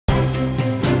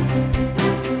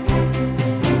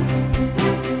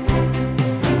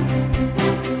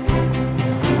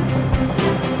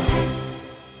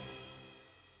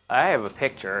I have a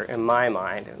picture in my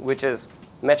mind, which is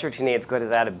Metro Teenage Good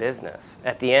is out of business.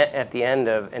 At the end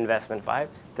of investment 5,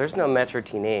 there's no Metro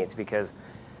Teenage because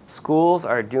schools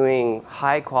are doing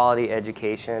high quality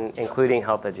education, including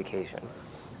health education.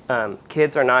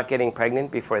 Kids are not getting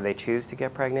pregnant before they choose to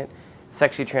get pregnant.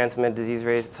 Sexually transmitted disease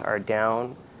rates are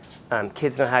down.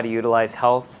 Kids know how to utilize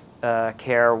health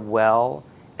care well,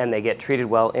 and they get treated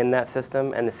well in that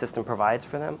system, and the system provides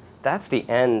for them. That's the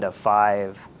end of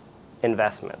 5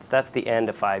 investments. That's the end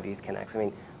of 5 youthCONNECTs. I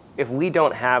mean, if we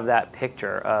don't have that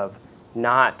picture of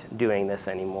not doing this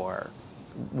anymore,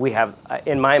 we have,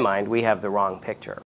 in my mind, we have the wrong picture.